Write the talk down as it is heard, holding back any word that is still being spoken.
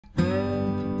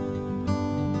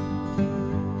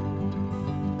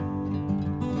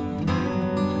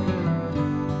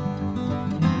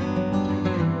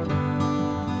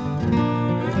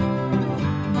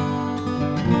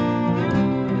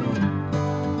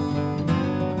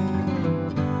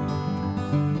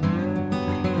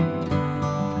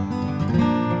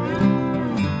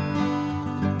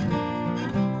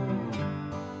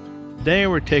Today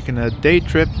we're taking a day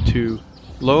trip to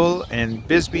Lowell and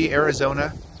Bisbee,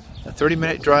 Arizona. A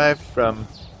 30-minute drive from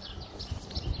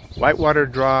Whitewater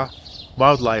Draw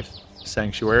Wildlife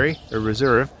Sanctuary, or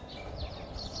Reserve.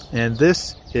 And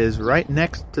this is right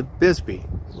next to Bisbee.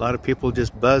 A lot of people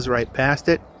just buzz right past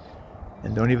it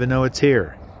and don't even know it's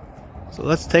here. So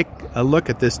let's take a look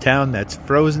at this town that's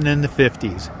frozen in the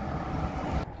 50s.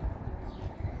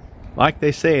 Like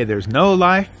they say, there's no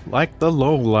life like the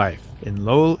low life in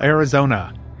Lowell,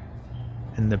 Arizona.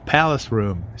 In the Palace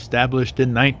Room, established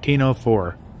in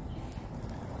 1904.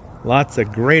 Lots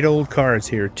of great old cars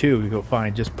here too, you'll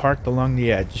find just parked along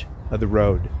the edge of the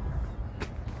road.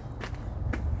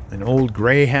 And old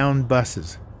Greyhound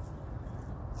buses.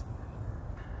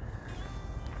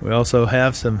 We also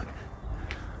have some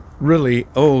really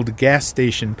old gas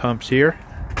station pumps here.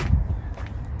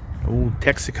 Old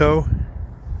Texaco.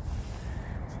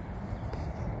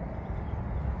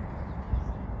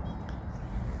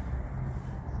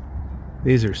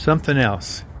 These are something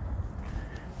else.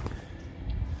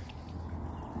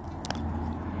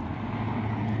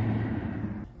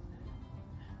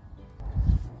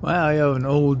 Well, I have an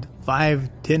old 5,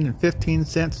 10, and 15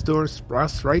 cent store,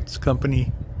 Spross Wright's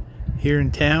Company, here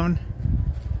in town,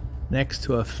 next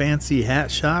to a fancy hat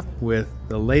shop with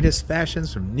the latest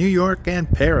fashions from New York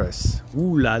and Paris.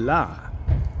 Ooh la la!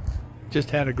 Just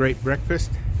had a great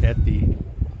breakfast at the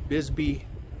Bisbee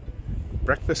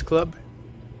Breakfast Club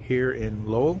here in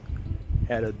Lowell.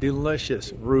 Had a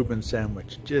delicious Reuben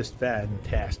sandwich, just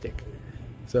fantastic.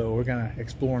 So we're gonna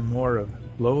explore more of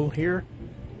Lowell here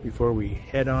before we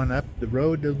head on up the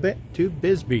road a bit to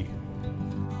Bisbee.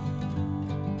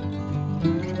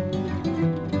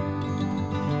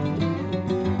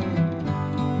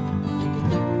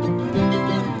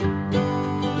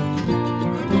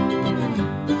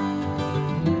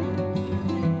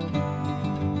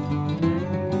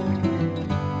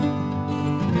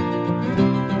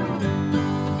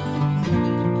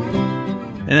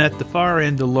 And at the far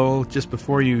end of Lowell, just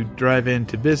before you drive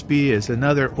into Bisbee, is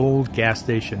another old gas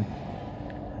station.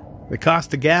 The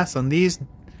cost of gas on these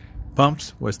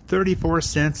pumps was 34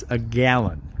 cents a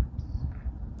gallon.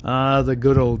 Ah, the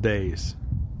good old days.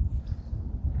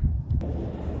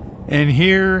 And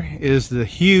here is the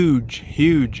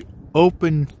huge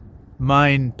open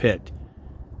mine pit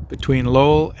between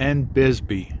Lowell and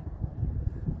Bisbee.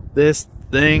 This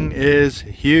thing is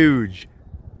huge.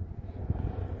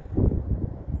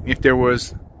 If there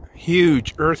was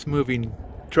huge earth-moving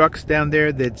trucks down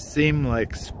there, they'd seem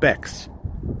like specks.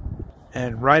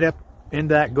 And right up in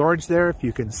that gorge there, if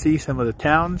you can see some of the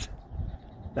towns,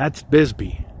 that's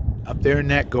Bisbee, up there in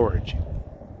that gorge.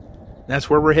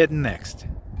 That's where we're heading next.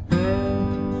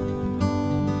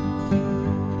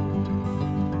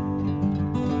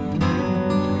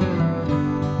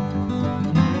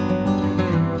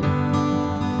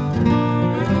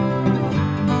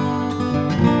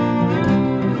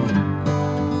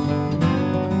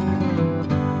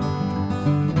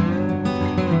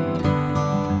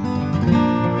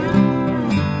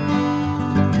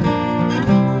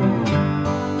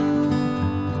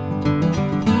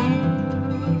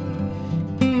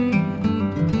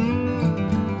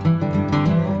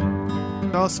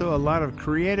 Also a lot of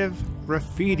creative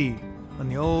graffiti on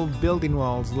the old building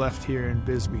walls left here in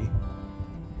Bisbee.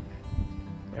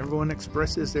 Everyone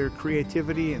expresses their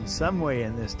creativity in some way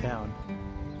in this town.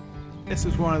 This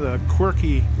is one of the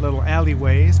quirky little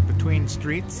alleyways between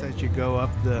streets as you go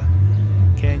up the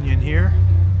canyon here.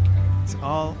 It's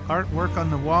all artwork on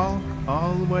the wall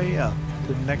all the way up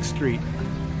to the next street.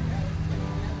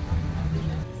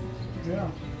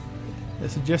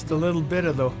 This is just a little bit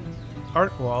of the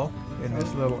art wall in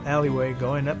this little alleyway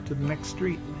going up to the next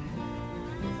street.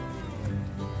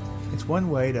 It's one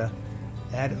way to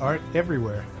add art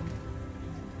everywhere.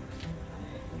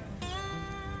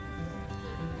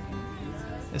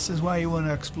 This is why you want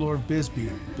to explore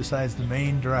Bisbee besides the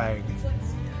main drag.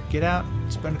 Get out,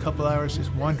 spend a couple hours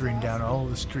just wandering down all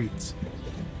the streets.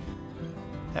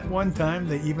 At one time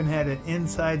they even had an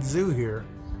inside zoo here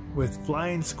with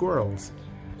flying squirrels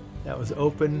that was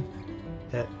open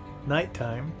at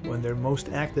nighttime when they're most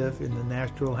active in the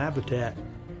natural habitat.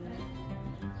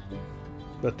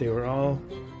 But they were all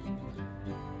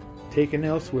taken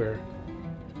elsewhere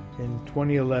in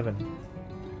 2011.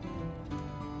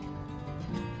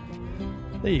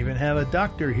 They even have a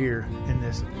doctor here in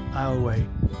this aisleway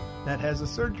that has a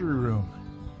surgery room.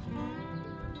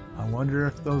 I wonder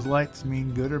if those lights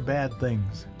mean good or bad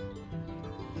things.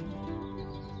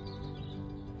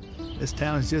 This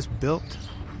town is just built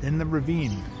in the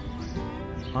ravine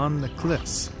on the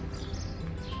cliffs.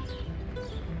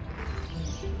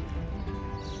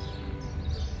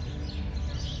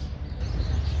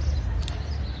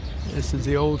 This is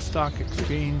the old stock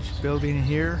exchange building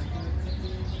here.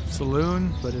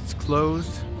 Saloon, but it's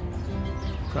closed.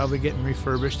 Probably getting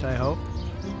refurbished, I hope.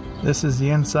 This is the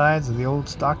insides of the old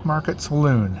stock market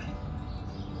saloon.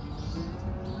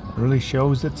 It really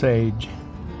shows its age.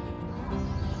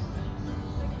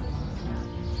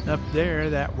 Up there,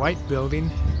 that white building,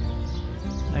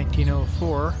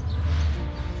 1904.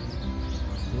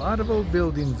 A lot of old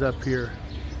buildings up here.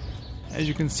 As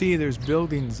you can see, there's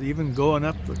buildings even going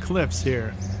up the cliffs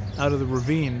here, out of the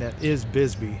ravine that is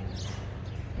Bisbee.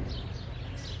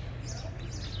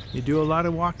 You do a lot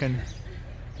of walking,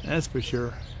 that's for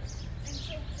sure.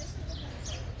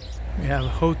 We have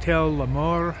Hotel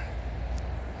L'Amour.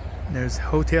 There's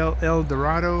Hotel El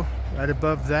Dorado right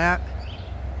above that.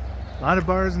 A lot of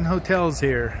bars and hotels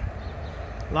here.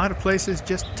 A lot of places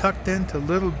just tucked into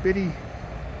little bitty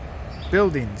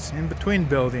buildings, in between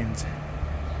buildings.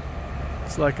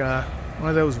 It's like one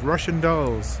of those Russian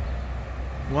dolls,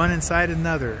 one inside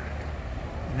another.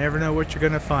 You never know what you're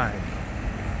gonna find.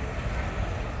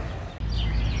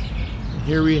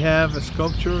 Here we have a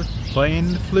sculpture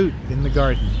playing the flute in the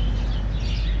garden.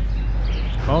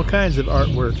 All kinds of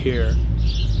artwork here.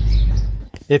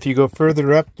 If you go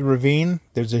further up the ravine,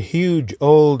 there's a huge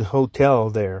old hotel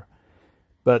there.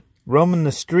 But roaming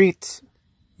the streets,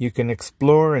 you can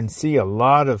explore and see a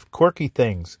lot of quirky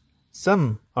things.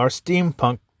 Some are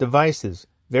steampunk devices,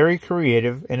 very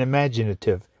creative and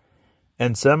imaginative.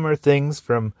 And some are things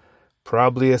from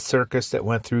probably a circus that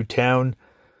went through town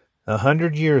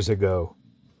 100 years ago.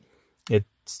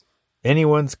 It's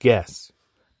anyone's guess.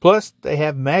 Plus, they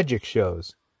have magic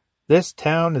shows. This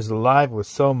town is alive with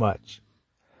so much.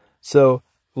 So,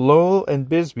 Lowell and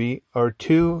Bisbee are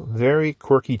two very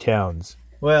quirky towns.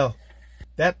 Well,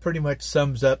 that pretty much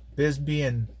sums up Bisbee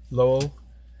and Lowell.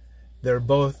 They're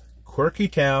both quirky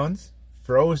towns,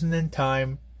 frozen in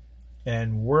time,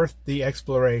 and worth the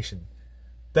exploration.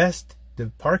 Best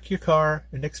to park your car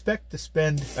and expect to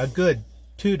spend a good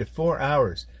 2 to 4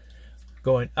 hours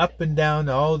going up and down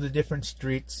all the different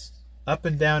streets, up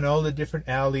and down all the different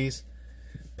alleys,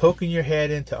 poking your head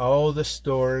into all the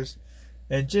stores,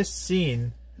 and just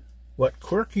seeing what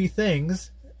quirky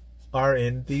things are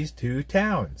in these two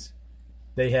towns.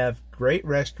 They have great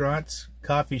restaurants,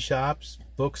 coffee shops,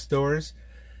 bookstores.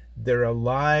 They're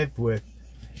alive with,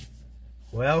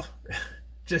 well,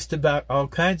 just about all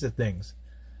kinds of things.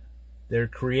 They're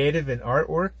creative in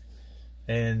artwork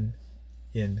and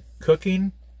in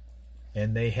cooking,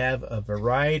 and they have a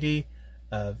variety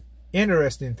of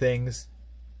interesting things,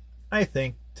 I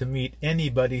think, to meet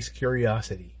anybody's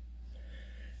curiosity.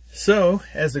 So,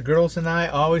 as the girls and I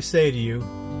always say to you,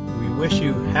 we wish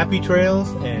you happy trails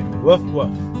and woof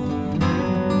woof.